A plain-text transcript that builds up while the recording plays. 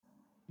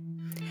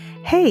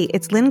Hey,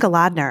 it's Lynne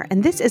Golodner,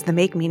 and this is the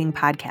Make Meaning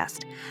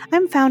podcast.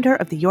 I'm founder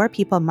of the Your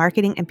People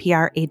marketing and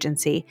PR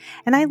agency,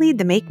 and I lead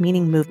the Make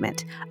Meaning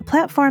movement, a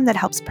platform that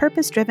helps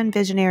purpose-driven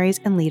visionaries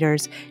and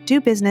leaders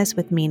do business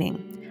with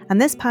meaning. On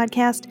this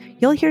podcast,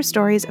 you'll hear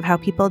stories of how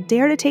people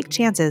dare to take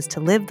chances to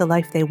live the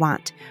life they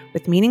want,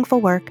 with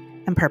meaningful work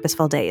and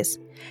purposeful days.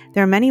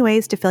 There are many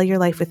ways to fill your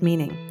life with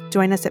meaning.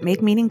 Join us at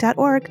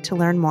makemeaning.org to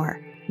learn more.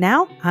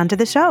 Now, on to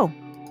the show.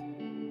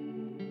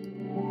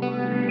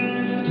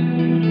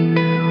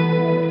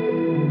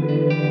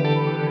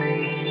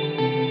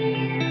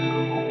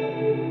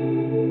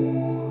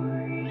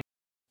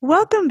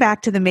 Welcome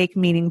back to the Make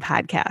Meaning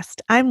podcast.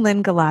 I'm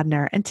Lynne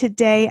Golodner, and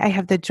today I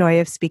have the joy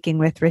of speaking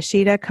with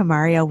Rasheda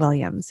Kamaria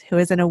Williams, who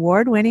is an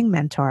award-winning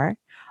mentor,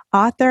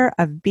 author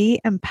of Be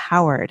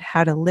Empowered: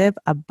 How to Live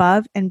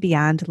Above and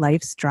Beyond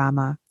Life's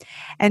Drama,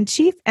 and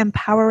Chief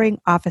Empowering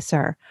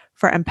Officer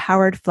for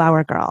Empowered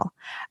Flower Girl,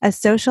 a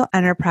social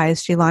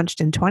enterprise she launched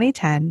in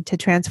 2010 to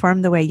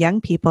transform the way young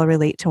people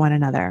relate to one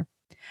another.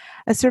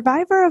 A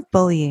survivor of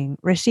bullying,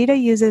 Rasheda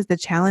uses the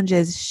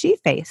challenges she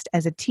faced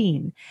as a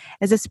teen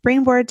as a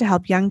springboard to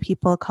help young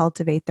people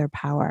cultivate their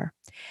power.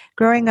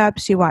 Growing up,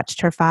 she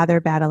watched her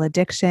father battle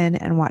addiction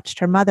and watched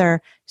her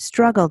mother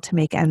struggle to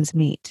make ends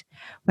meet.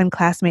 When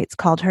classmates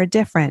called her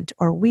different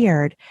or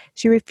weird,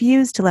 she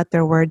refused to let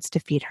their words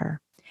defeat her.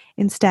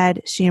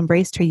 Instead, she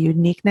embraced her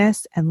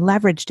uniqueness and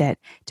leveraged it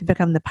to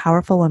become the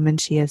powerful woman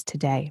she is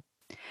today.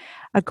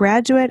 A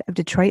graduate of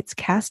Detroit's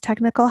Cass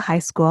Technical High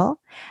School,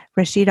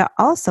 Rasheda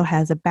also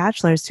has a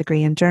bachelor's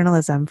degree in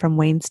journalism from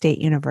Wayne State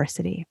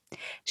University.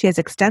 She has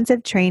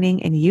extensive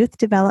training in youth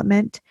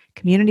development,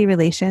 community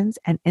relations,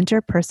 and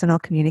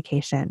interpersonal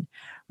communication.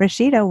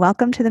 Rasheda,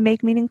 welcome to the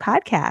Make Meaning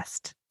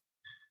podcast.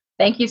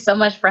 Thank you so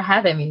much for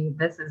having me.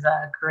 This is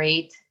a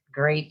great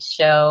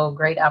show,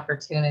 great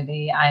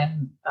opportunity. I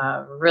am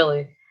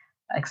really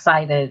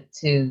excited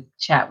to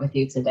chat with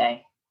you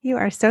today. You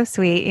are so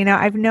sweet. You know,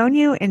 I've known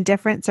you in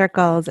different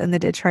circles in the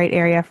Detroit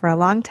area for a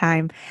long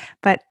time,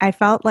 but I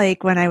felt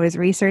like when I was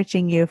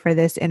researching you for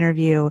this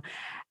interview,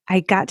 I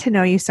got to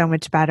know you so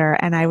much better,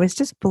 and I was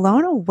just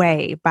blown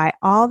away by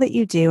all that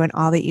you do and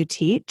all that you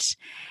teach.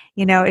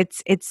 You know,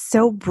 it's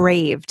so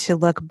brave to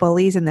look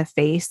bullies in the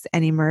face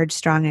and emerge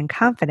strong and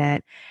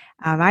confident.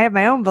 I have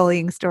my own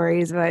bullying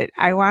stories, but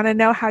I want to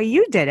know how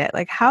you did it.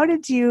 Like, how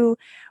did you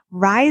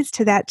rise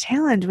to that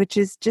challenge, which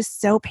is just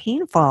so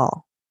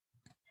painful?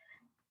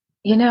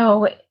 You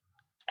know,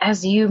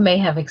 as you may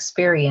have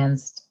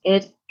experienced,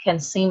 it can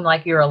seem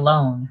like you're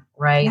alone,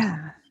 right?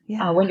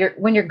 Yeah.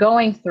 When you're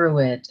going through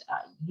it,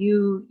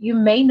 you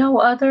may know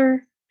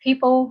other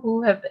people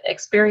who have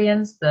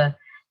experienced the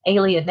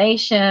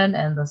alienation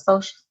and the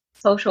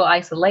social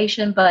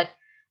isolation, but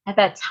at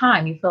that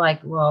time you feel like,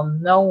 well,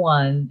 no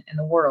one in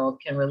the world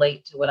can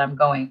relate to what I'm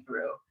going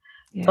through.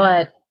 Yeah.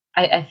 But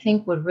I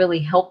think what really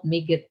helped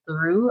me get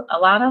through a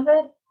lot of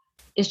it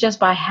is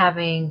just by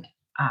having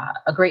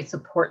a great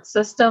support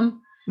system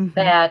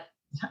that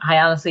I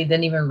honestly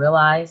didn't even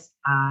realize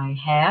I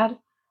had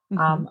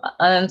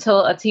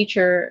until a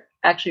teacher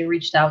actually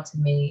reached out to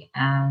me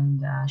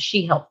and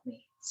she helped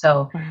me.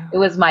 So It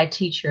was my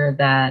teacher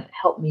that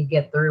helped me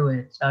get through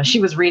it. She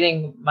was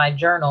reading my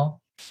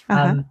journal.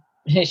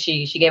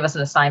 She gave us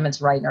an assignment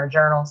to write in our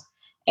journals.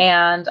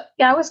 And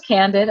yeah, I was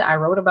candid. I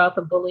wrote about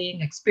the bullying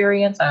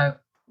experience. I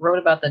wrote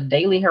about the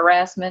daily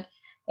harassment.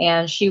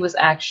 And she was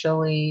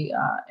actually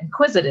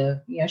inquisitive.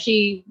 You know,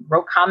 she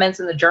wrote comments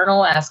in the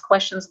journal, asked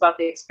questions about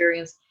the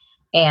experience,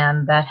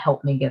 and that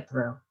helped me get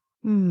through.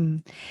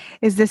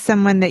 Is this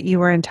someone that you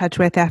were in touch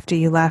with after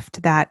you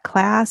left that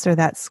class or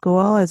that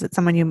school? Is it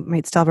someone you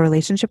might still have a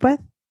relationship with?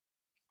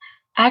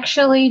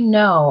 Actually,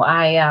 no.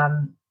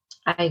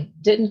 I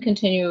didn't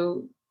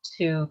continue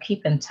to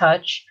keep in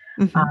touch.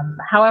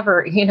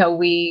 However, you know,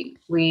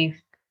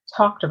 we've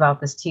talked about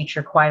this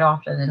teacher quite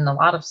often, and a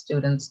lot of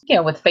students, you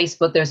know, with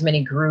Facebook, there's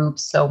many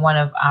groups. So one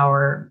of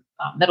our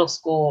middle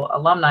school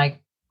alumni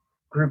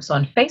groups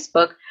on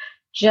Facebook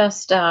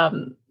just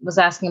was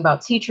asking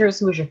about teachers.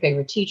 Who was your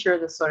favorite teacher?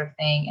 This sort of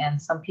thing.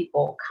 And some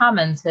people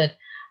commented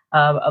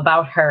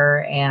about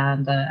her,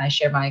 and I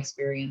shared my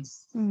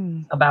experience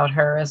about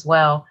her as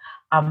well.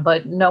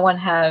 But no one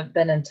had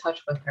been in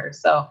touch with her.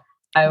 So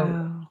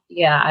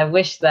I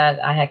wish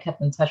that I had kept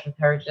in touch with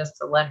her just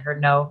to let her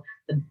know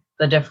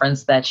the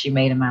difference that she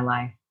made in my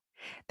life.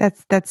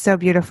 That's so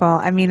beautiful.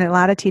 I mean, a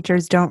lot of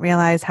teachers don't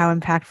realize how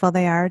impactful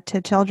they are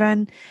to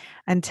children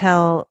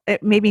until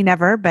maybe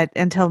never, but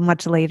until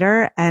much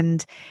later.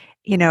 And,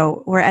 you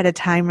know, we're at a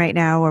time right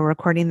now, we're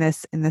recording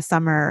this in the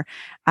summer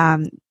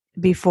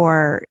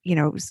before, you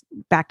know,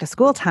 back to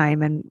school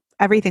time, and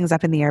everything's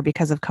up in the air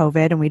because of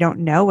COVID, and we don't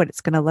know what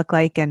it's going to look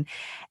like. And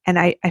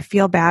I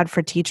feel bad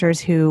for teachers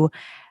who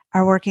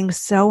are working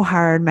so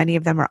hard. Many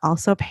of them are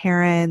also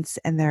parents,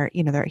 and they're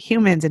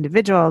humans,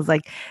 individuals,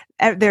 like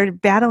they're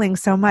battling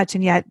so much,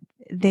 and yet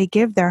they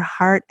give their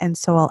heart and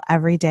soul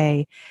every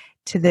day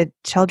to the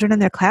children in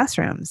their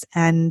classrooms.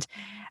 And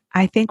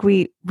I think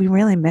we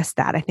really miss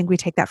that. I think we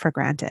take that for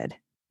granted,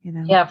 you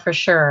know? Yeah, for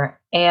sure.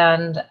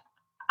 And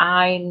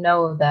I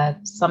know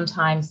that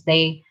sometimes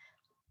they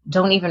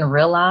don't even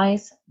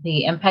realize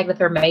the impact that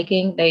they're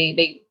making.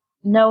 They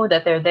know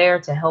that they're there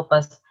to help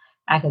us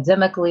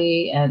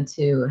academically and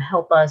to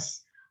help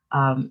us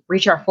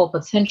reach our full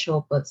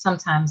potential, but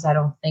sometimes I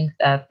don't think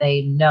that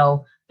they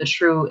know the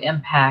true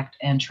impact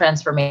and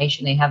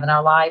transformation they have in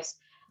our lives.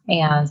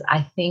 Mm-hmm. And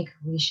I think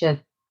we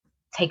should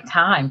take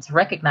time to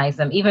recognize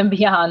them, even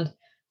beyond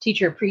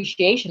Teacher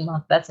Appreciation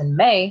Month. That's in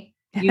May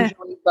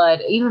usually, but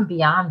even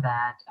beyond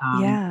that,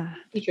 Yeah.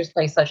 teachers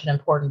play such an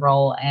important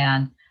role.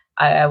 And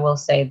I will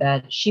say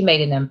that she made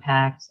an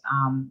impact,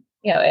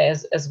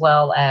 as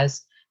well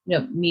as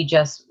me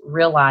just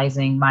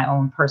realizing my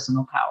own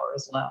personal power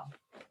as well.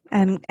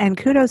 And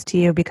kudos to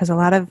you because a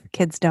lot of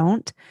kids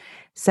don't.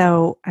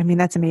 So, I mean,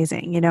 that's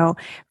amazing.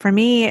 For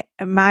me,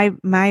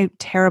 my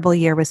terrible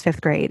year was fifth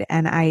grade,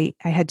 and I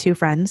had two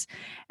friends.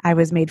 I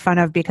was made fun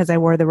of because I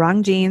wore the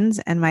wrong jeans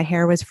and my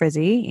hair was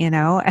frizzy,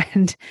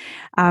 and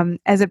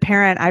as a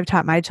parent, I've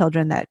taught my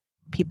children that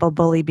people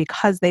bully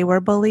because they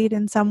were bullied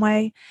in some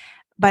way,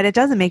 but it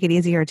doesn't make it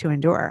easier to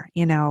endure.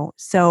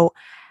 So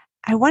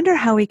I wonder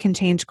how we can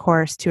change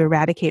course to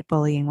eradicate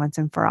bullying once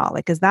and for all.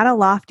 Like, is that a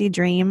lofty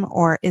dream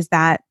or is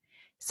that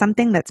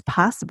something that's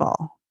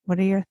possible? What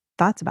are your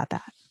thoughts about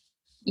that?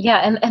 Yeah,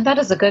 and that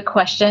is a good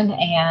question.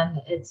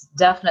 And it's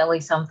definitely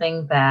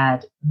something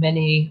that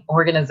many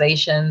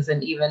organizations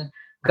and even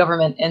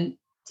government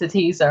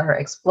entities are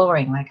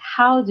exploring. Like,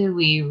 how do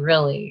we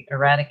really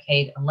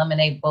eradicate,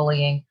 eliminate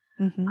bullying?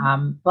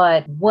 Mm-hmm.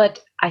 But what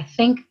I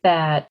think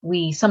that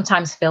we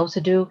sometimes fail to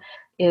do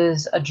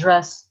is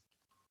address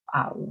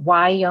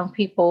why young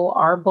people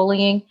are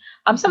bullying.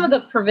 Some Mm-hmm.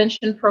 of the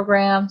prevention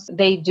programs,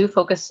 they do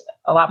focus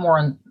a lot more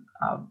on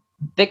uh,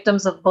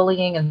 victims of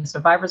bullying and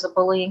survivors of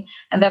bullying,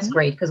 and that's Mm-hmm.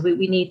 great because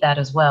we need that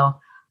as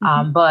well.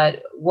 Mm-hmm.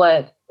 But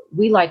what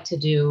we like to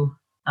do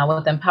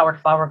with Empowered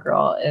Flower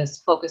Girl is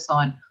focus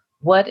on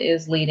what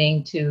is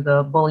leading to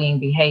the bullying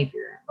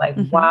behavior. Like,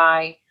 Mm-hmm.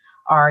 why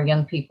are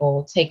young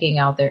people taking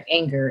out their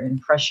anger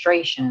and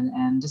frustration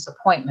and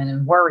disappointment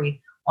and worry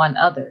on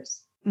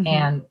others? Mm-hmm.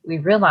 And we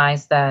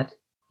realize that,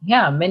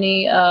 yeah,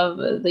 many of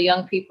the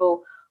young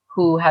people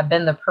who have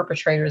been the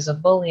perpetrators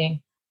of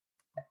bullying,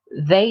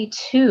 they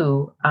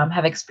too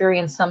have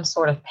experienced some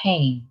sort of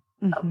pain.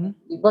 Mm-hmm.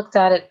 We looked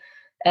at it,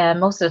 and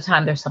most of the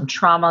time there's some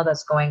trauma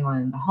that's going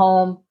on in the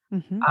home.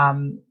 Mm-hmm.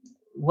 Um,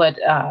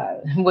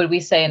 what we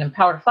say in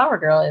Empowered Flower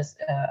Girl is,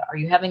 are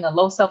you having a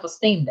low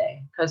self-esteem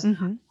day? Because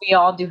Mm-hmm. we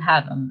all do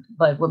have them,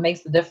 but what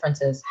makes the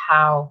difference is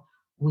how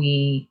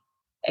we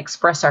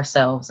express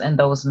ourselves in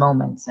those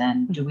moments,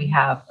 and do we Mm-hmm.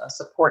 have a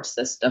support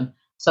system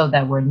so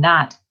that we're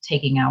not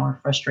taking our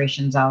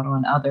frustrations out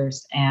on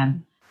others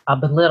and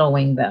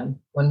belittling them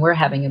when we're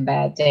having a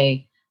bad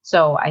day.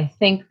 So I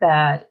think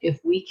that if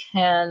we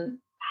can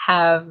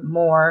have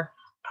more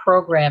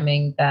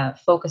programming that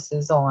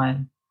focuses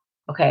on,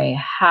 okay,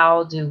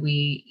 how do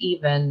we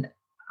even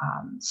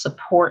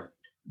support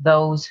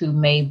those who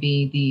may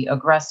be the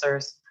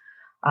aggressors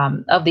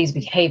of these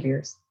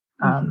behaviors?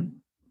 Mm-hmm. Um,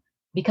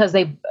 because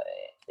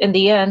in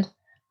the end,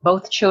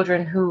 both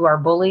children who are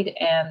bullied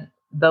and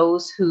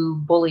those who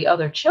bully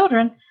other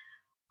children,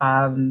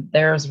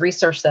 there's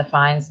research that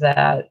finds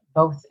that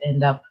both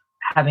end up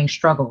having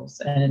struggles.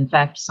 And in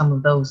fact, some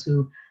of those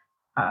who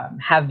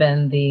have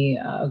been the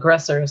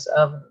aggressors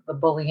of the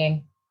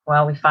bullying,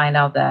 well, we find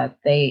out that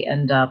they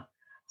end up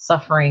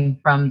suffering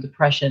from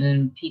depression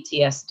and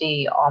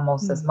PTSD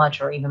almost as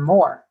much or even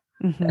more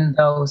Mm-hmm. than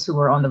those who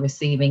are on the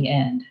receiving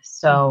end.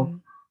 So Mm-hmm.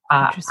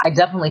 I Interesting.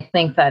 definitely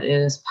think that it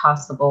is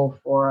possible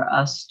for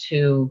us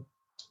to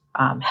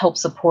help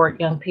support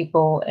young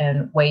people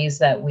in ways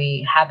that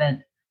we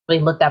haven't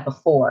really looked at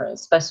before,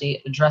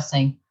 especially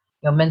addressing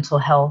mental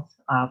health,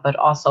 but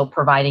also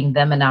providing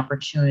them an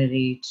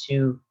opportunity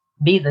to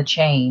be the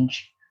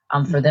change, for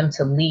Mm-hmm. them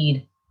to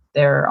lead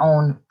their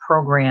own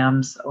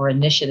programs or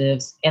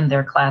initiatives in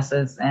their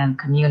classes and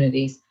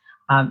communities,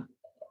 um,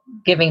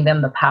 giving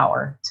them the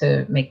power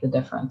to make the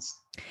difference.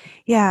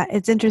 Yeah,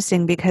 it's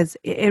interesting because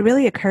it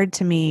really occurred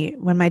to me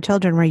when my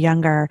children were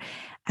younger.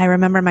 I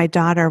remember my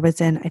daughter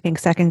was in, I think,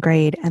 second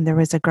grade, and there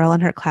was a girl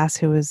in her class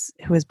who was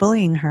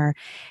bullying her,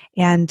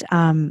 and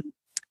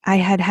I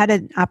had had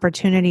an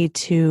opportunity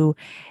to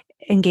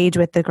engage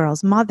with the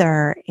girl's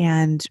mother,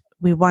 and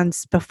we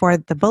once before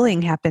the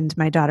bullying happened,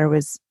 my daughter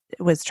was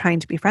trying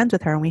to be friends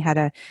with her, and we had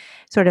a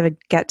sort of a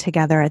get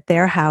together at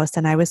their house,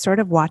 and I was sort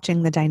of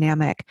watching the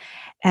dynamic,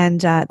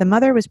 and the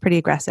mother was pretty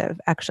aggressive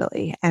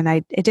actually, and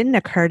it didn't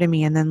occur to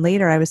me, and then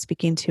later I was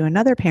speaking to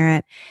another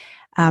parent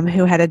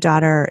who had a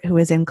daughter who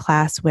was in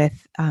class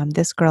with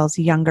this girl's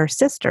younger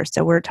sister.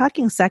 So we're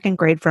talking second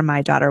grade for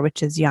my daughter,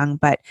 which is young,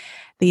 but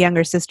the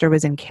younger sister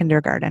was in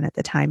kindergarten at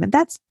the time, and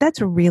that's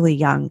really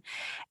young.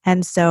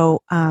 And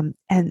so, and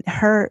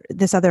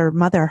this other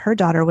mother, her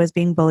daughter was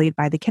being bullied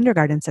by the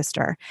kindergarten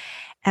sister.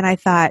 And I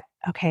thought,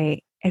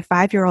 okay, a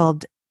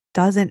 5-year-old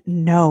doesn't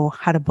know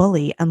how to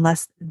bully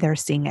unless they're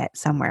seeing it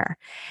somewhere.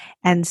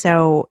 And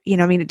so,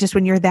 I mean, just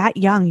when you're that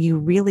young, you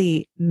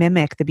really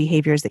mimic the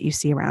behaviors that you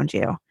see around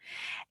you.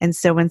 And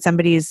so when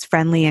somebody's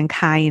friendly and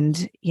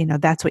kind,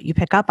 that's what you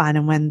pick up on.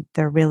 And when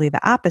they're really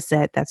the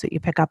opposite, that's what you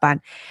pick up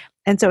on.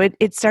 And so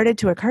it started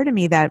to occur to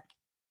me that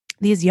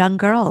these young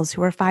girls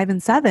who were 5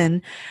 and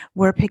 7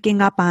 were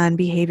picking up on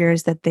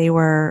behaviors that they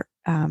were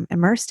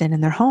immersed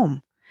in their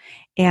home.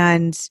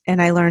 And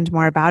I learned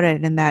more about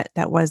it, and that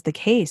was the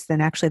case. Then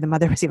actually the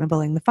mother was even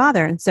bullying the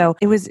father. And so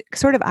it was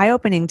sort of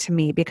eye-opening to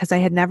me because I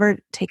had never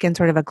taken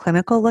sort of a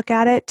clinical look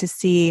at it to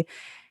see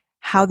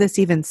how this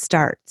even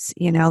starts,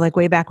 like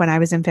way back when I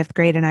was in 5th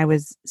grade and I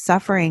was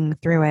suffering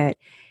through it.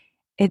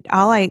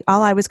 All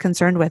I was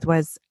concerned with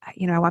was,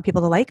 I want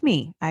people to like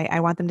me. I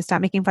want them to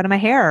stop making fun of my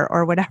hair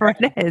or whatever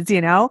it is.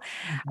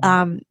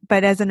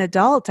 But as an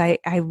adult, I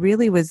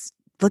really was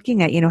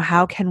looking at,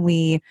 how can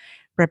we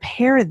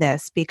repair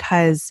this?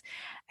 Because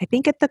I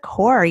think at the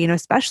core,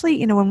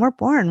 especially, when we're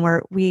born,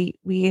 we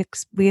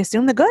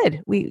assume the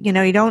good.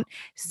 You don't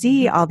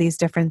see all these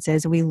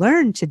differences. We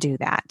learn to do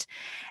that.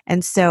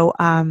 And so,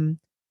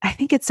 I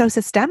think it's so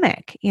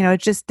systemic,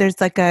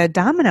 there's like a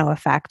domino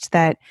effect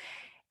that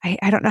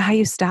I don't know how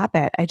you stop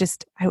it.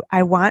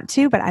 I want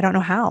to, but I don't know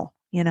how.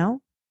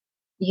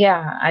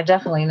 Yeah, I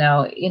definitely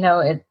know.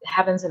 It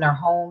happens in our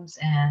homes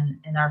and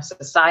in our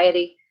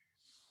society.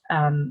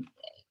 Um,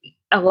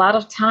 a lot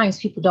of times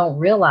people don't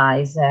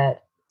realize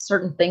that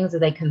certain things that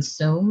they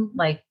consume,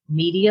 like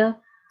media,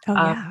 Oh,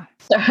 um,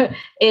 yeah.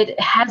 it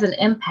has an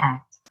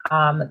impact.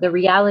 The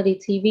reality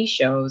TV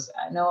shows,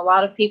 I know a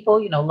lot of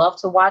people, love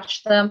to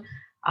watch them,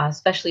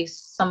 especially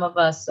some of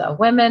us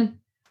women.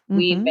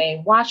 We Mm-hmm.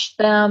 may watch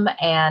them,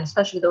 and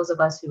especially those of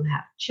us who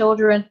have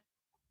children,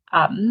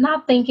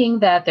 not thinking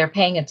that they're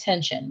paying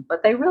attention,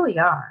 but they really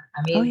are. I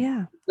Oh, mean,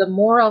 yeah. the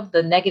more of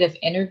the negative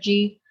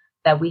energy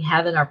that we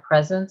have in our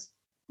presence,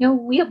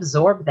 we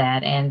absorb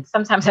that. And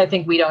sometimes I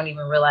think we don't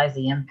even realize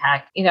the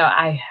impact.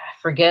 I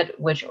forget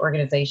which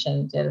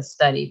organization did a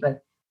study,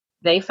 but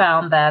they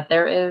found that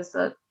there is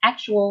an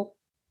actual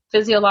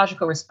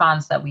physiological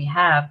response that we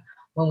have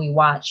when we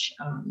watch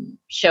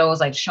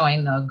shows like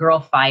showing the girl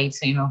fights,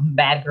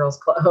 Bad Girls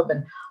Club,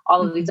 and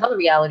all of these Mm-hmm. other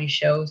reality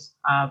shows.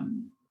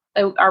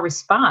 Our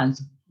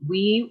response,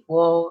 we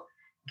will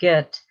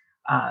get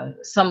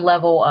some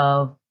level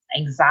of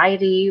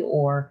anxiety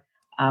or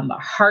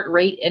heart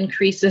rate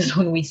increases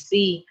when we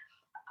see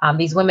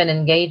these women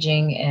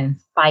engaging in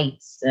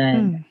fights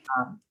and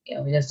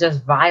Mm. there's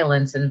just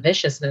violence and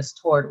viciousness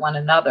toward one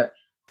another.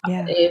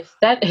 Yeah. If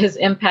that is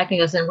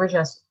impacting us and we're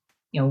just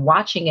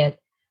watching it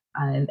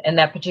in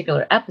that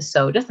particular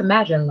episode, just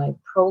imagine like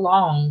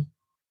prolonged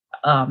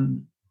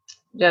um,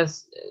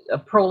 just a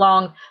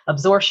prolonged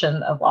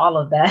absorption of all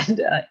of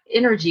that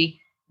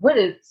energy. What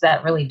is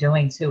that really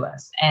doing to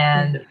us?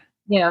 Yeah.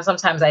 And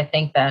sometimes I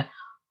think that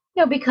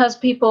because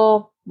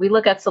we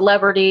look at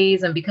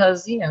celebrities, and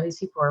because these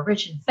people are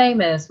rich and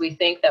famous, we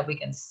think that we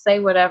can say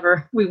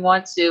whatever we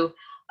want to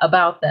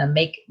about them,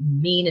 make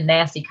mean and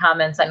nasty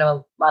comments. I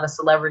know a lot of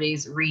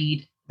celebrities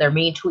read their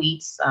mean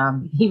tweets.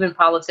 Even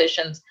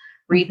politicians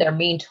read Mm-hmm. their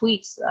mean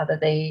tweets that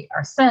they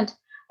are sent,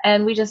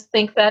 and we just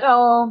think that,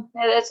 oh,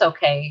 it's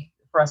okay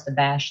for us to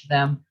bash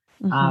them.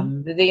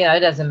 Mm-hmm. It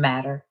doesn't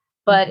matter,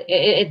 but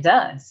it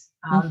does.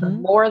 The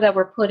Mm-hmm. more that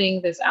we're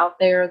putting this out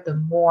there, the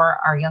more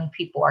our young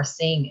people are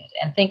seeing it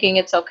and thinking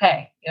it's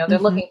okay. They're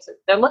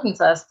Mm-hmm. looking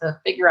to us to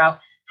figure out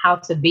how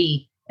to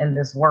be in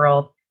this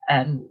world,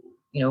 and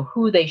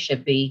who they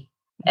should be.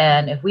 Mm-hmm.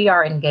 And if we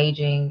are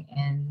engaging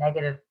in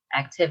negative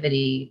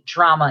activity,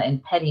 drama,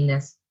 and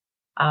pettiness,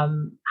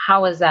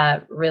 how is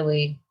that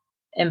really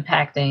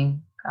impacting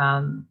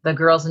the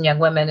girls and young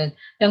women and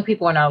young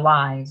people in our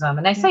lives?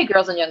 And I Yeah. say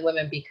girls and young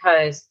women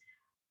because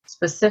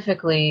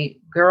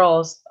specifically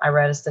girls, I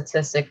read a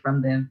statistic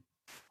from the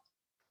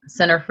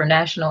Center for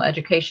National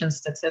Education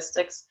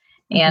Statistics,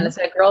 and Mm-hmm. it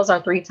said girls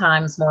are 3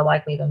 times more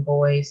likely than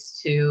boys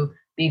to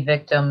be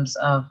victims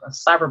of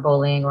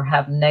cyberbullying or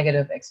have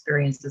negative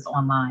experiences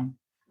online.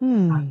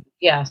 Mm.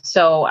 Yeah,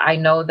 so I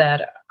know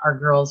that our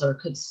girls are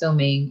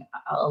consuming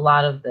a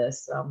lot of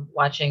this,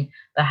 watching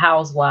the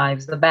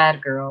Housewives, the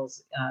Bad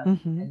Girls,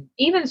 Mm-hmm. and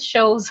even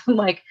shows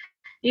like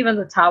even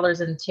the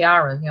Toddlers and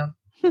Tiaras.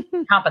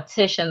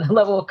 Competition, the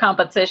level of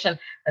competition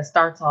that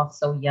starts off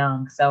so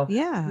young. So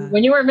Yeah.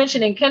 when you were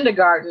mentioning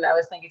kindergarten, I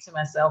was thinking to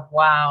myself,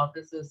 wow,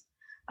 this is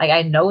like,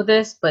 I know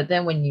this, but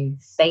then when you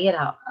say it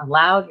out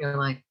aloud, you're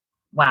like,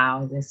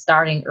 wow, it's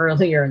starting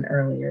earlier and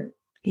earlier.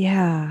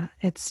 Yeah,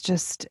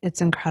 it's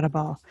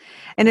incredible.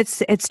 And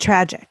it's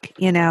tragic,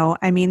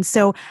 I mean,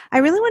 so I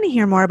really want to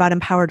hear more about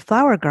Empowered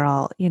Flower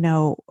Girl,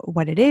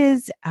 what it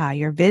is,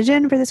 your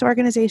vision for this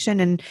organization,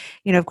 and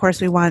of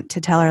course we want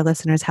to tell our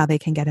listeners how they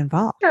can get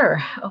involved.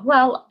 Sure.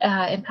 Well,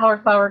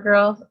 Empowered Flower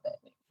Girl,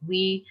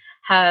 we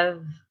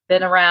have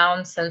been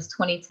around since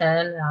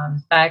 2010.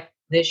 In fact,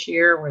 this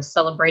year we're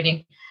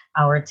celebrating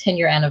our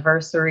 10-year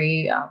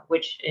anniversary,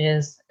 which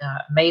is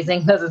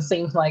amazing. Doesn't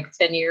seem like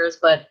 10 years,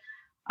 but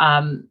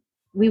um,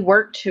 we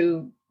work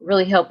to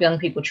really help young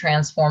people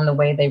transform the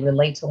way they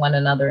relate to one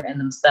another and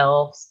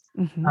themselves.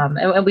 Mm-hmm.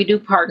 And we do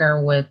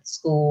partner with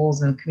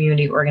schools and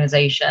community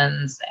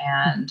organizations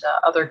and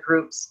other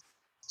groups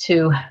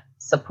to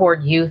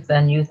support youth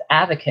and youth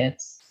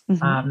advocates,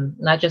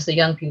 Mm-hmm. not just the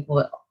young people,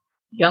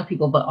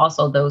 but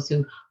also those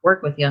who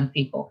work with young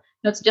people.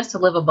 It's just to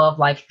live above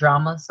life's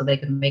drama so they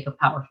can make a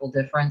powerful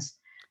difference.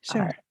 Uh,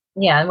 Sure.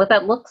 yeah, and what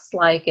that looks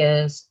like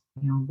is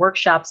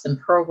workshops and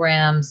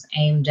programs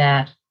aimed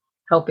at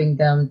helping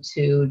them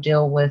to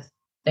deal with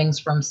things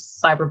from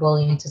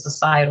cyberbullying to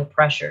societal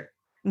pressure,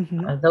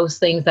 Mm-hmm. those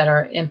things that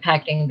are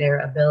impacting their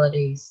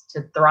abilities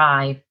to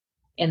thrive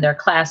in their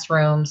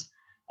classrooms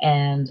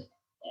and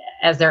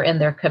as they're in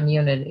their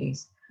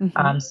communities.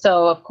 Mm-hmm.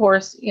 So, of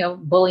course,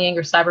 bullying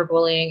or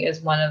cyberbullying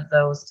is one of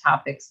those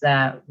topics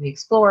that we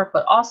explore,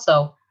 but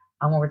also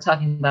when we're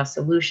talking about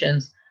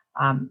solutions,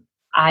 um,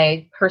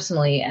 I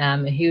personally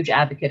am a huge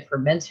advocate for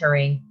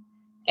mentoring.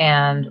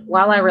 And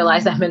while I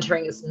realize that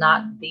mentoring is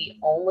not the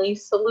only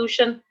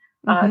solution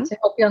Mm-hmm. to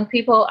help young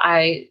people,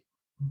 I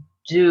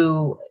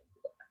do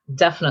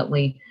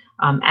definitely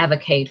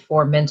advocate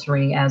for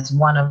mentoring as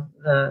one of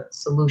the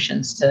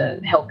solutions to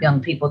help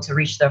young people to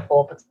reach their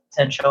full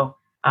potential.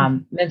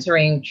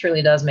 Mentoring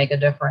truly does make a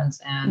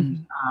difference,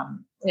 and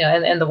Mm-hmm.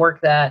 and the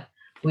work that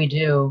we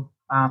do,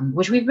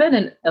 which we've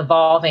been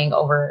evolving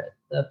over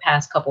the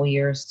past couple of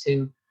years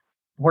to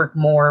work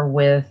more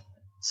with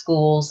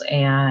schools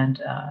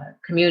and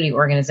community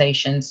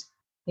organizations,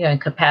 in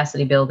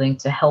capacity building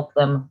to help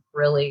them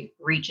really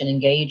reach and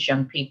engage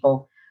young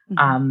people.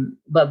 Mm-hmm.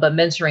 But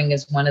mentoring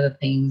is one of the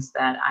things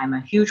that I'm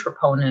a huge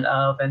proponent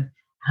of, and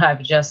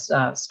I've just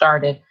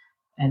started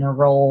in a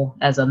role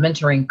as a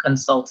mentoring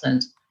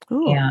consultant,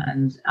 Ooh.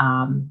 and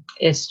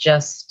it's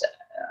just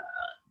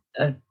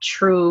a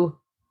true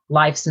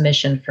life's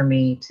mission for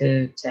me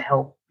to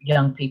help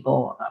young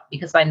people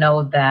because I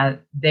know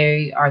that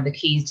they are the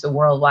keys to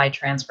worldwide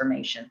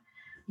transformation.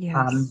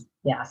 Yes.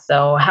 Yeah,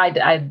 so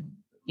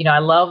I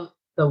love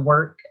the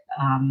work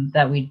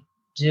that we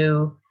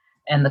do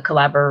and the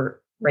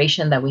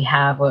collaboration that we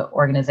have with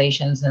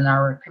organizations in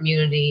our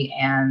community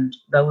and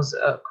those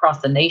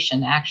across the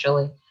nation,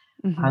 actually.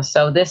 Mm-hmm.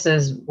 So this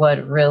is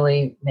what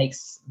really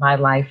makes my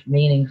life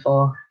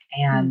meaningful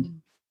and Mm.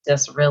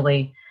 just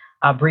really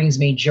brings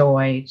me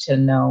joy to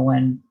know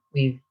when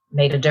we've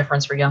made a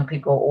difference for young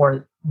people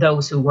or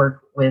those who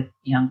work with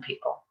young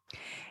people.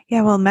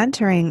 Yeah, well,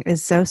 mentoring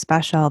is so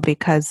special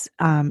because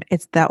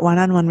it's that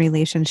one-on-one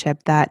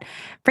relationship that,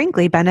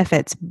 frankly,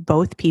 benefits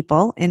both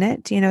people in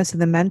it. So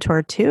the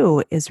mentor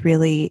too is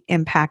really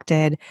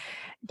impacted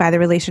by the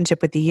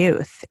relationship with the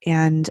youth,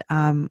 and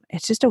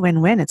it's just a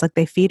win-win. It's like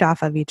they feed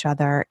off of each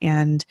other,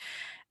 and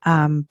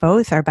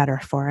both are better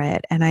for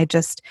it. And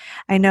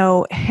I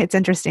know it's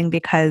interesting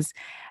because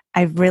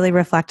I've really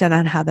reflected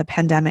on how the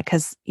pandemic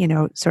has,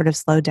 sort of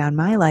slowed down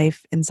my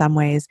life in some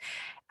ways.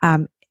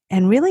 Um,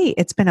 and really,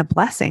 it's been a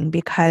blessing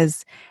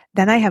because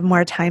then I have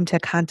more time to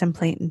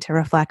contemplate and to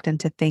reflect and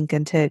to think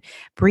and to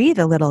breathe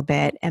a little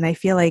bit. And I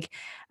feel like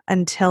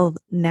until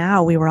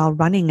now, we were all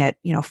running at,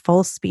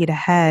 full speed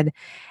ahead.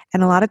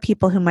 And a lot of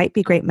people who might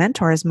be great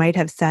mentors might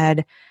have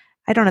said,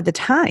 I don't have the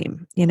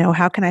time.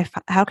 How can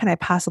I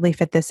possibly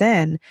fit this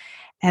in?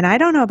 And I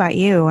don't know about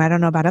you, I don't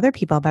know about other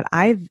people, but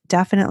I've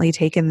definitely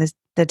taken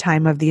the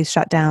time of these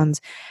shutdowns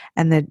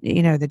and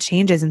the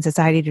changes in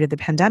society due to the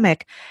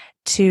pandemic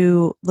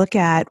to look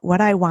at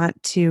what I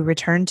want to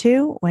return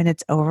to when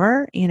it's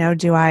over.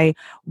 Do I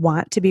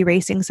want to be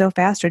racing so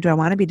fast, or do I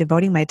want to be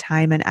devoting my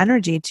time and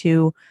energy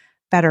to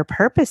better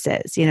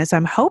purposes? So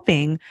I'm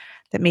hoping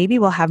that maybe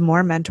we'll have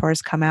more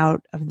mentors come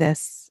out of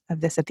this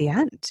at the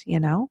end.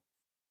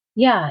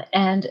 Yeah,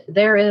 and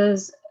there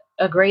is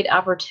a great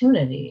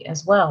opportunity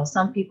as well.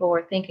 Some people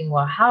were thinking,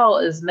 well, how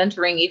is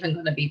mentoring even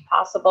going to be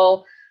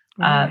possible?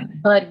 Right.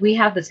 But we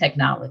have the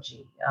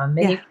technology.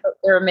 Yeah.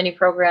 There are many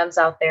programs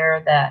out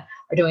there that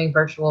are doing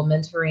virtual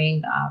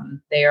mentoring.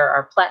 There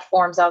are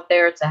platforms out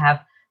there to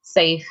have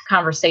safe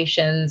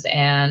conversations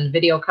and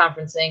video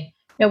conferencing,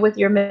 with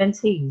your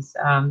mentees.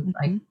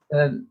 Like Hmm.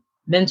 the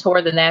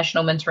the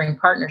National Mentoring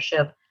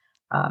Partnership,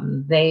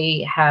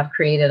 they have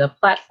created a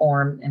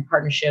platform in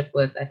partnership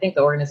with, I think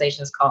the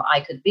organization is called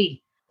I Could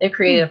Be. They've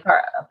created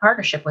a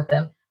partnership with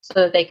them so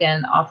that they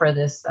can offer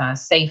this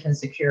safe and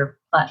secure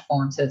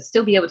platform to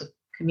still be able to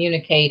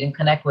communicate and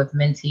connect with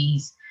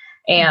mentees.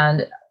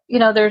 And,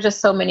 there's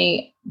just so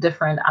many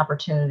different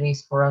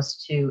opportunities for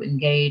us to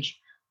engage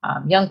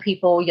young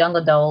people, young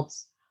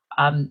adults.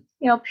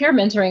 Peer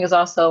mentoring is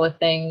also a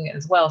thing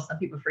as well. Some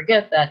people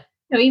forget that,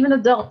 even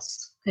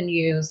adults can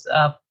use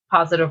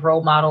positive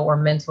role model or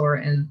mentor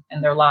in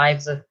their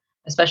lives,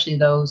 especially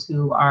those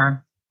who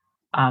are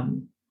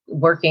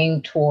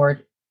working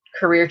toward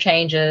career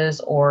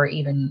changes or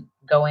even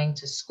going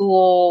to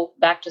school,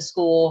 back to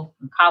school,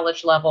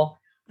 college level.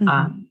 Hmm.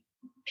 Um,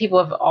 People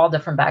of all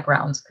different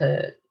backgrounds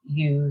could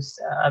use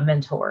a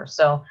mentor.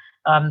 So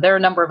there are a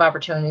number of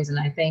opportunities. And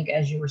I think,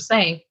 as you were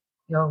saying,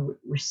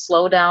 we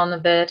slow down a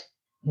bit.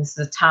 This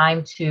is a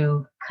time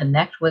to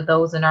connect with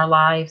those in our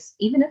lives,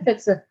 even if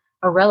it's a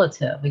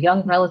relative, a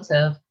young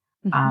relative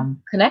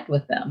connect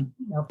with them.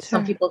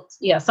 Sure.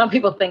 Some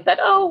people think that,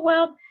 oh,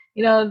 well,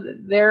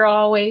 they're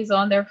always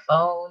on their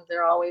phones,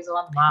 they're always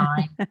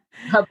online.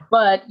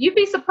 But you'd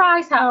be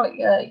surprised how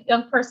a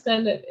young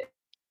person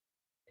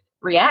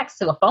reacts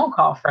to a phone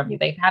call from you.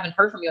 They haven't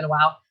heard from you in a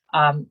while.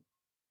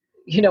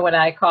 When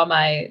I call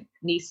my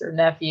niece or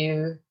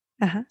nephew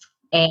Uh-huh.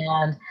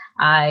 and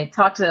I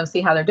talk to them,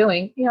 see how they're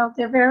doing,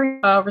 they're very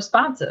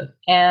responsive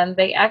and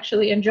they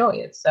actually enjoy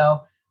it.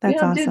 So, That's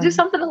do awesome.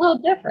 something a little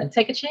different,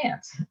 take a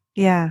chance.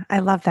 Yeah, I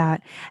love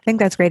that. I think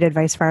that's great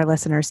advice for our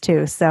listeners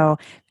too. So,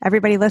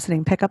 everybody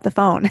listening, pick up the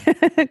phone,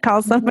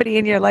 call Mhm. somebody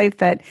in your life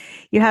that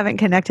you haven't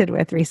connected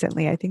with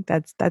recently. I think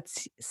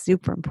that's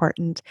super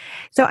important.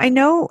 So, I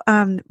know,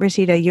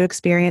 Rasheda, you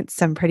experienced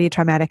some pretty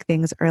traumatic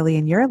things early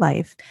in your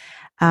life.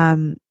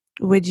 Um,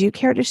 would you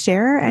care to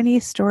share any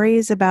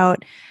stories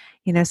about,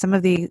 some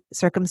of the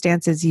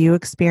circumstances you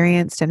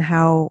experienced and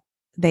how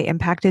they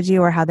impacted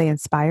you or how they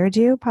inspired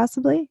you,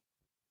 possibly?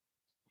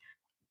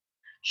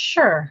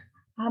 Sure.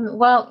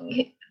 Well,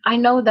 I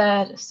know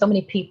that so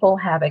many people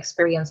have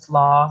experienced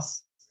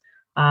loss,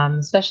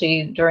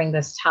 especially during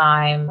this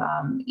time,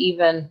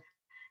 even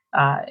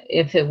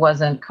if it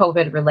wasn't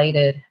COVID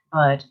related,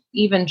 but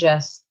even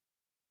just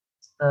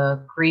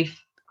the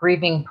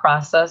grieving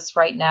process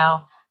right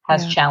now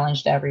has Yeah,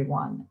 challenged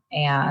everyone.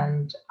 sure.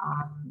 And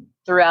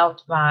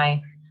throughout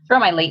my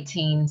late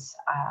teens,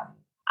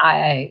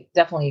 I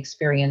definitely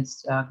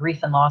experienced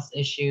grief and loss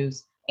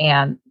issues,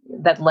 and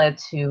that led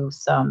to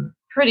some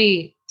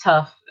pretty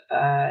tough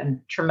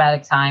and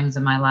traumatic times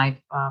in my life.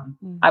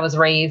 Mm, I was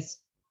raised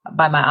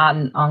by my aunt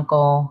and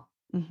uncle.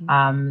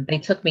 mhm, They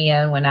took me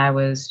in when I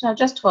was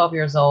just 12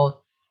 years old,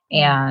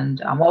 mm,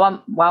 and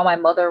while my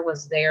mother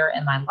was there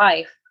in my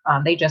life,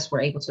 they just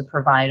were able to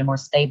provide a more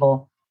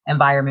stable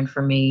environment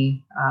for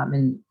me,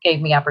 and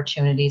gave me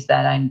opportunities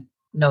that I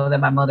know that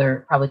my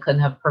mother probably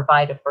couldn't have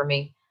provided for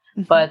me.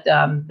 mhm, But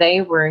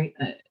they were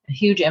a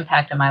huge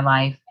impact in my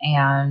life.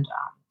 And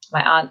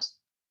my aunt,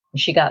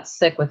 she got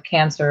sick with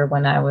cancer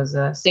when I was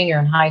a senior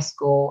in high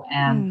school,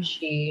 and mm.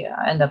 she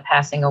ended up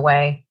passing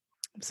away.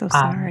 I'm so Um,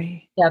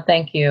 sorry. yeah,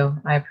 thank you.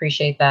 I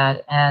appreciate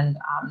that. And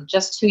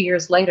just 2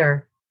 years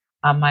later,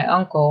 my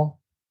uncle,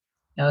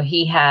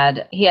 he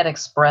had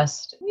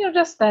expressed,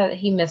 just that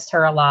he missed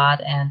her a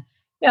lot. And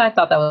I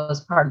thought that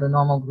was part of the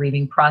normal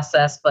grieving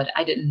process, but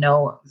I didn't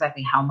know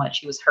exactly how much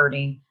he was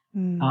hurting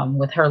Mm,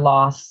 with her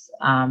loss.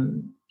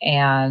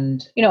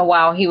 And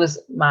while he was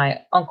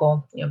my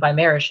uncle, by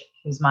marriage,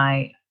 he's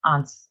my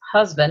aunt's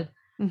husband.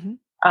 mhm.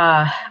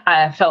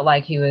 I felt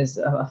like he was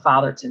a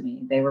father to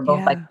me. They were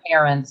both like Yeah,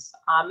 parents.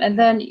 And yeah.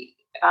 then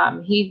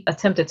he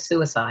attempted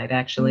suicide,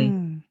 actually,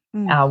 Mm,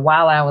 mm,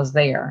 while I was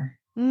there,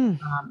 mm.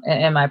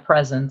 in my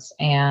presence.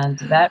 And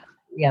that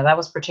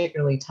was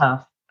particularly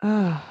tough.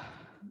 Oh,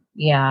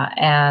 Yeah.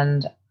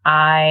 And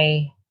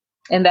I,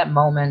 in that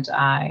moment,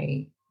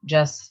 I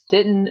just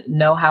didn't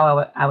know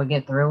how I would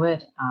get through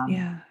it.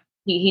 yeah.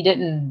 He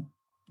didn't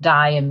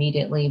die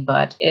immediately,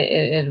 but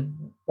it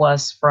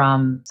was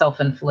from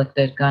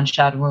self-inflicted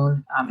gunshot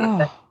wound.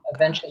 Oh,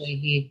 Eventually,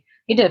 gosh.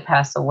 he did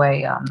pass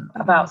away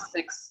about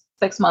Oh,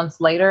 six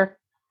months later.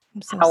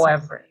 I'm so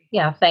However, sorry.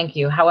 yeah, thank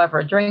you.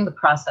 However, during the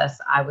process,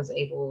 I was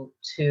able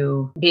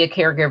to be a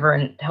caregiver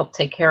and help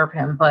take care of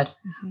him. But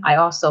Mhm. I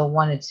also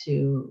wanted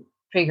to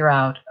figure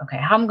out, okay,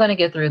 how I'm going to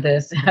get through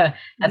this. Yeah.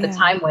 At the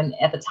time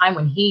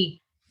when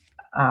he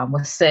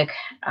was sick,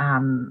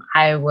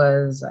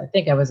 I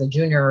think I was a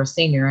junior or a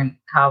senior in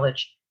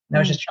college, and I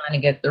was Mm, just trying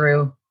to get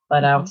through.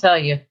 But I'll mhm, tell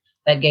you,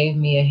 that gave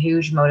me a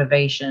huge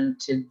motivation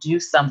to do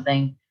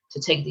something to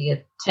take the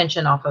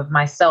attention off of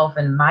myself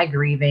and my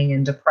grieving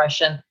and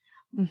depression,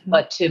 mhm,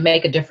 but to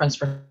make a difference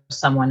for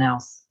someone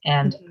else.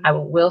 And mhm. I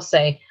will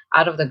say,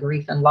 out of the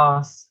grief and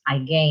loss, I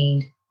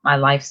gained my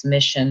life's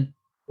mission,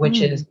 which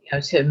Mm,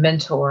 is to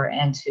mentor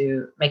and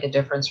to make a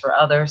difference for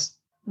others.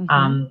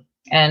 mhm.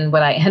 And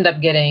what I end up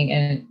getting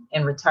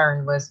in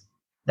return was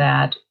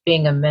that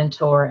being a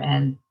mentor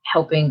and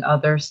helping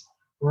others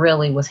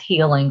really was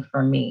healing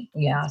for me.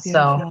 That's Yeah.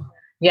 So beautiful.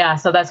 yeah,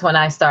 so that's when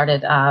I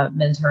started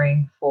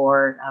mentoring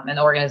for an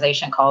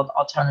organization called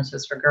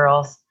Alternatives for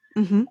Girls,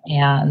 Mhm.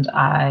 and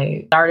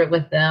I started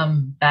with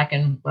them back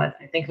in what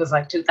I think it was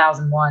like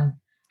 2001.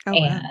 Oh,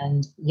 wow.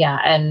 And yeah,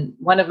 and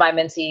one of my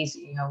mentees,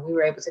 we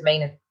were able to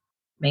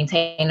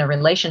maintain a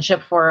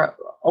relationship for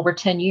over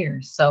 10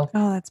 years. So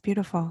Oh, that's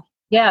beautiful.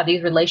 yeah,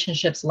 these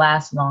relationships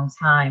last a long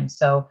time.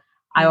 So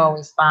I Yeah.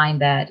 always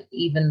find that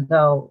even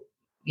though,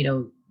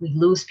 we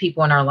lose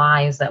people in our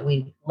lives that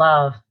we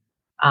love,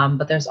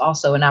 but there's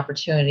also an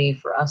opportunity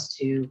for us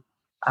to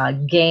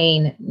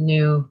gain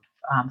new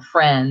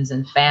friends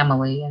and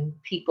family, and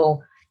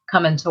people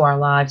come into our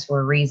lives for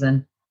a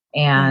reason.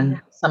 Yeah.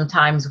 And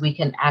sometimes we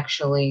can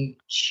actually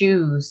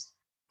choose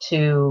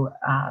to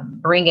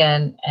bring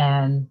in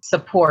and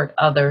support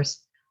others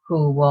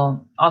who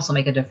will also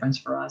make a difference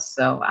for us.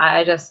 So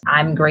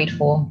I'm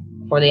grateful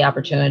for the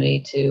opportunity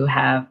to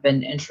have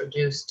been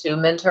introduced to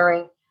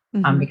mentoring,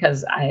 Mhm.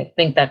 because I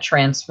think that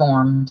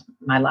transformed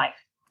my life.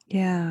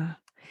 Yeah.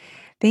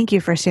 Thank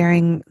you for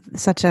sharing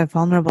such a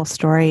vulnerable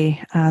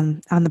story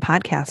on the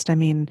podcast. I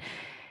mean,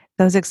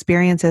 those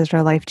experiences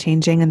are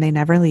life-changing and they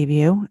never leave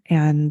you.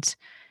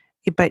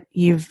 But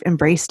you've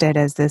embraced it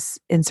as this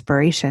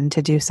inspiration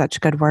to do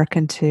such good work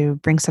and to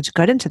bring such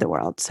good into the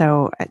world.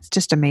 So it's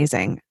just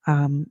amazing.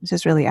 It's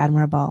just really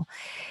admirable.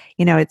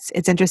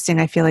 It's interesting.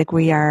 I feel like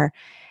we are,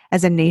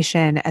 as a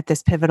nation, at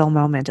this pivotal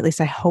moment. At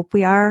least I hope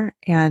we are.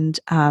 And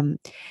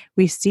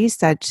we see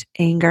such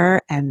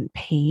anger and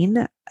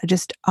pain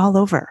just all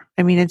over.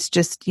 I mean, it's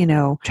just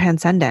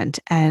transcendent.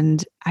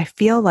 And I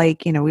feel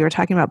like we were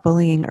talking about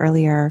bullying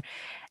earlier.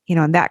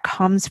 And that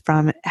comes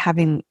from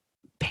having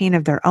pain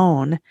of their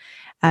own,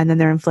 and then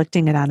they're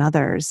inflicting it on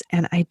others.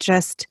 And I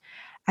just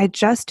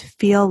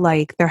feel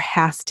like there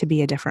has to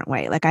be a different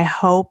way. Like, I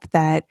hope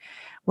that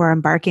we're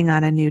embarking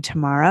on a new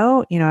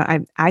tomorrow.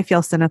 I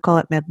feel cynical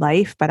at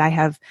midlife, but I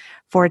have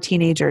 4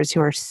 teenagers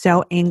who are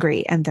so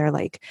angry, and they're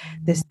like,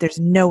 there's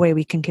no way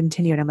we can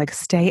continue. And I'm like,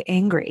 stay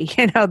angry.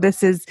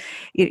 This is,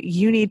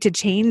 you need to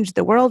change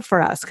the world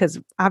for us, because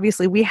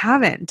obviously we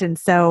haven't. And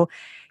so,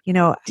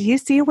 do you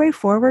see a way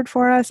forward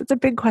for us? It's a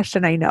big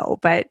question, I know,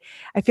 but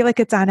I feel like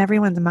it's on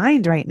everyone's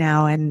mind right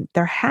now, and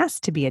there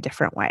has to be a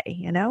different way,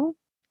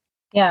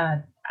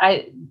 Yeah,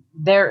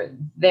 there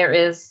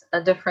is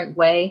a different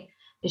way.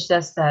 It's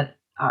just that,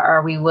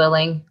 are we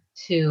willing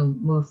to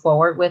move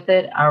forward with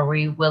it? Are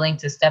we willing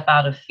to step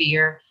out of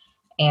fear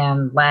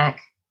and lack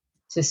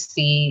to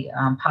see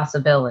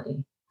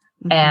possibility?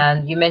 Mm-hmm.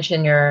 And you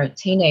mentioned your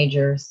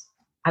teenagers.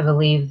 I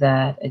believe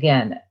that,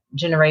 again,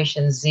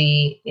 Generation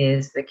Z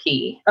is the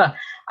key.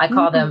 I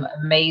call them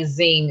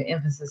amazing,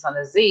 emphasis on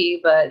the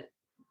Z, but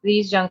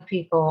these young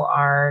people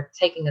are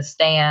taking a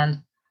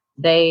stand.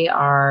 They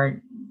are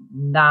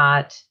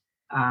not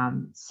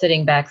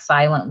sitting back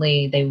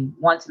silently. They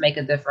want to make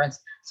a difference.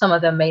 Some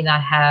of them may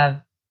not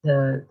have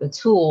the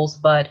tools,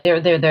 but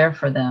they're there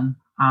for them.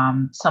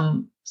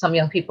 Some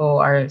young people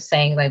are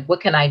saying, like,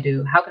 what can I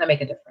do? How can I make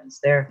a difference?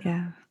 They're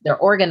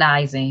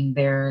organizing,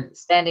 they're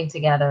standing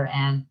together,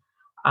 and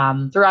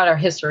throughout our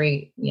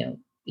history,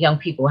 young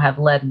people have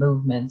led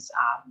movements.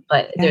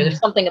 But there's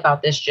something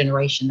about this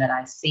generation that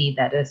I see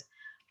that is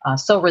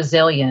so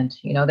resilient.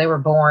 They were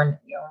born,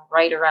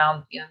 right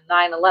around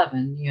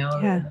 9/11. In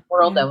a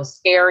world that was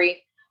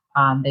scary.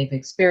 They've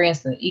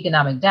experienced the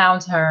economic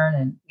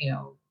downturn,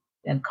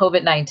 and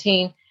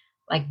COVID-19.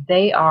 Like,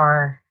 they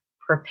are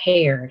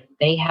prepared.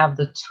 They have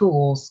the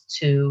tools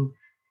to,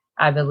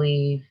 I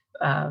believe,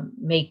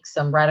 make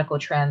some radical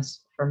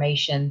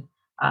transformation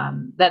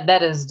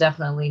that is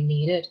definitely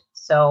needed.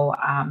 So,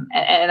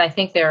 and I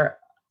think they're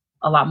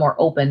a lot more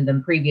open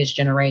than previous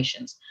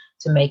generations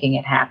to making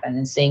it happen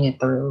and seeing it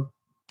through.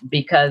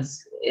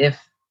 Because if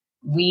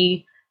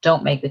we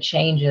don't make the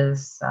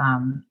changes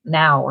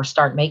now, or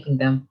start making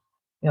them,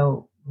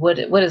 what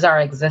is our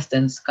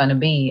existence going to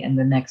be in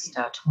the next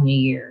 20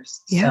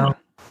 years? So,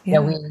 we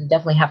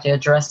definitely have to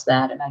address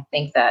that. And I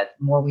think that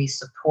more we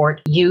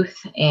support youth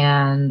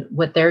and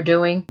what they're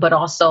doing, but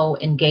also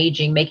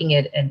engaging, making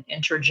it an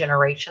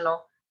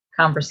intergenerational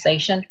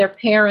conversation. Their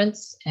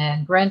parents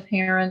and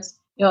grandparents,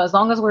 as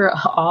long as we're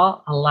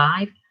all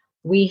alive,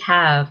 we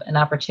have an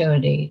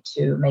opportunity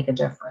to make a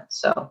difference.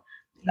 So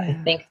I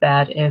think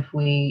that if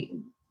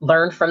we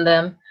learn from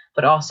them,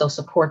 but also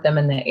support them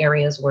in the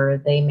areas where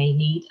they may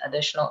need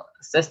additional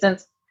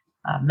assistance,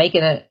 make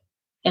it an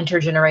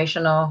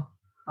intergenerational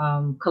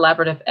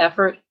collaborative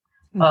effort,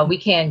 we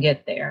can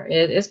get there.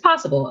 It is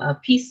possible.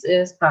 Peace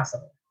is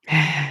possible.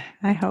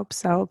 I hope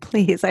so.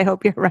 Please. I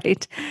hope you're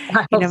right.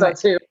 I hope so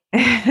too.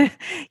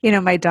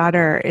 My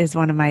daughter is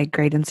one of my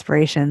great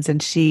inspirations,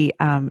 and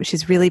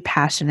she's really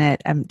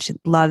passionate. She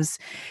loves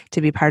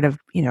to be part of,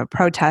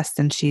 protests,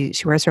 and she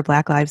wears her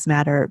Black Lives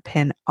Matter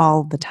pin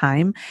all the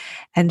time.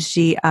 And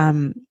she's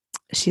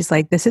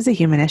like, this is a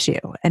human issue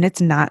and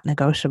it's not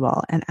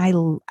negotiable. And I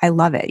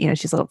love it.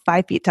 She's a little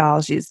 5 feet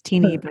tall. She's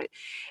teeny, but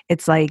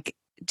it's like,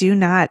 do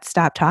not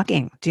stop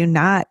talking. Do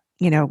not,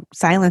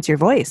 silence your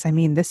voice. I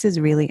mean, this is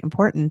really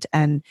important.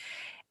 And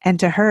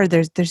to her,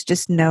 there's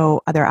just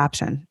no other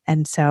option.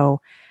 And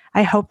so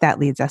I hope that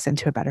leads us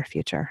into a better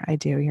future. I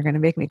do. You're going to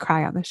make me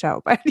cry on the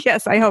show, but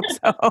yes, I hope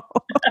so.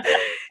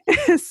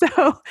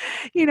 So,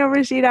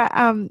 Rasheda,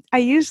 I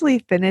usually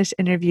finish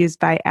interviews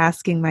by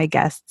asking my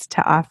guests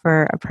to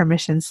offer a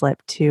permission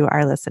slip to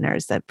our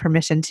listeners, that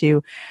permission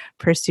to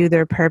pursue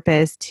their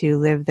purpose, to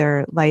live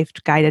their life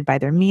guided by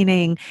their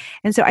meaning.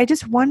 And so I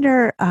just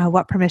wonder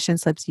what permission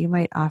slips you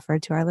might offer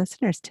to our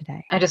listeners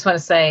today. I just want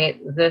to say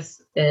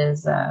this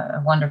is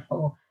a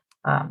wonderful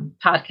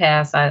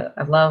podcast.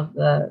 I love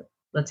the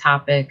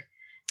topic.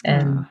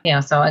 And,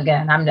 so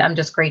again, I'm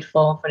just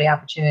grateful for the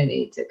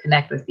opportunity to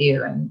connect with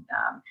you and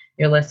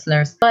your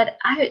listeners. But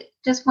I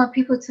just want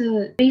people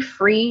to be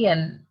free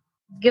and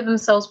give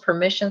themselves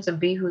permission to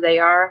be who they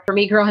are. For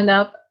me, growing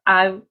up,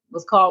 I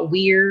was called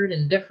weird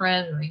and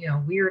different,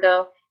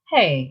 weirdo.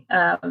 Hey,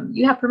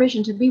 you have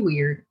permission to be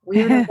weird.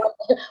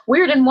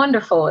 Weird and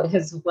wonderful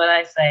is what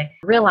I say.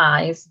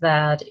 Realize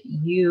that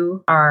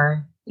you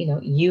are,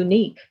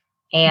 unique,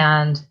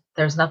 and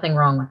there's nothing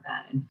wrong with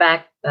that. In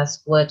fact,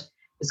 that's what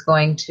is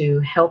going to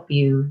help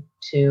you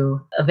to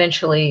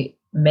eventually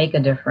make a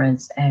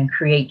difference and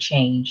create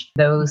change.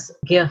 Those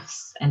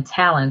gifts and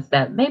talents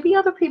that maybe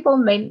other people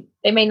may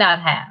not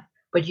have,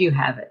 but you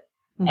have it.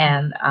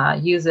 And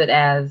use it,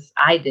 as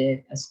I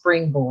did, a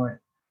springboard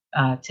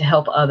to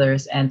help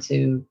others and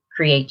to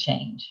create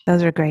change.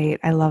 Those are great.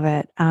 I love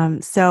it.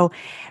 So,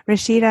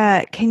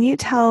 Rasheda, can you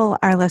tell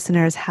our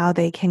listeners how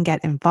they can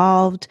get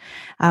involved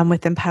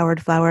with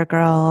Empowered Flower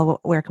Girl?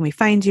 Where can we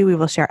find you? We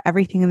will share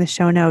everything in the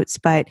show notes,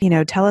 but,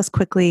 tell us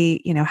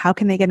quickly, how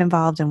can they get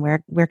involved and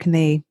where can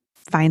they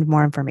find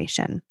more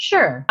information?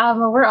 Sure.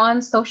 We're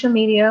on social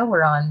media.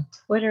 We're on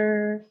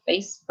Twitter,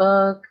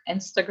 Facebook,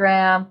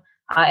 Instagram,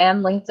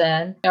 and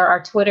LinkedIn.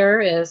 Our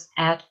Twitter is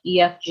at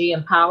EFG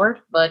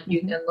Empowered, but you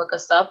can look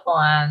us up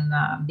on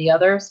the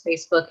others,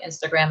 Facebook,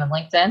 Instagram, and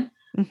LinkedIn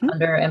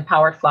under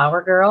Empowered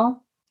Flower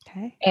Girl.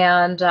 Okay.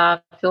 And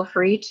feel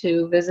free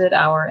to visit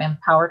our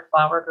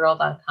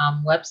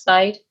empoweredflowergirl.com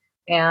website.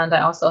 And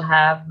I also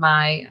have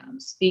my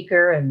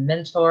speaker and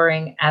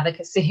mentoring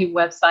advocacy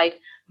website,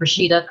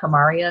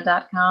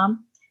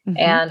 RashedaKamaria.com.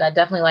 And I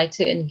definitely like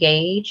to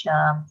engage.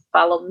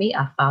 Follow me.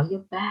 I'll follow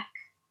you back.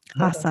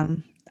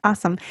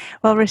 Awesome.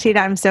 Well, Rasheda,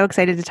 I'm so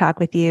excited to talk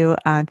with you.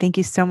 Thank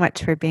you so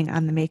much for being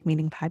on the Make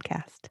Meaning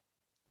podcast.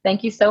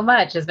 Thank you so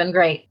much. It's been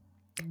great.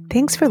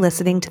 Thanks for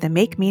listening to the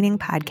Make Meaning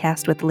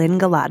podcast with Lynne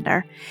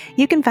Golodner.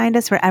 You can find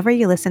us wherever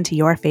you listen to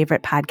your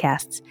favorite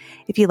podcasts.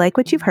 If you like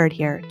what you've heard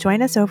here,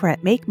 join us over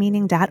at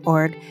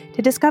makemeaning.org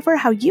to discover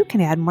how you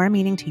can add more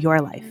meaning to your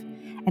life.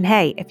 And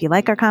hey, if you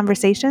like our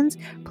conversations,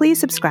 please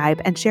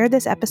subscribe and share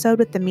this episode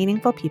with the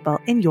meaningful people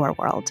in your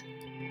world.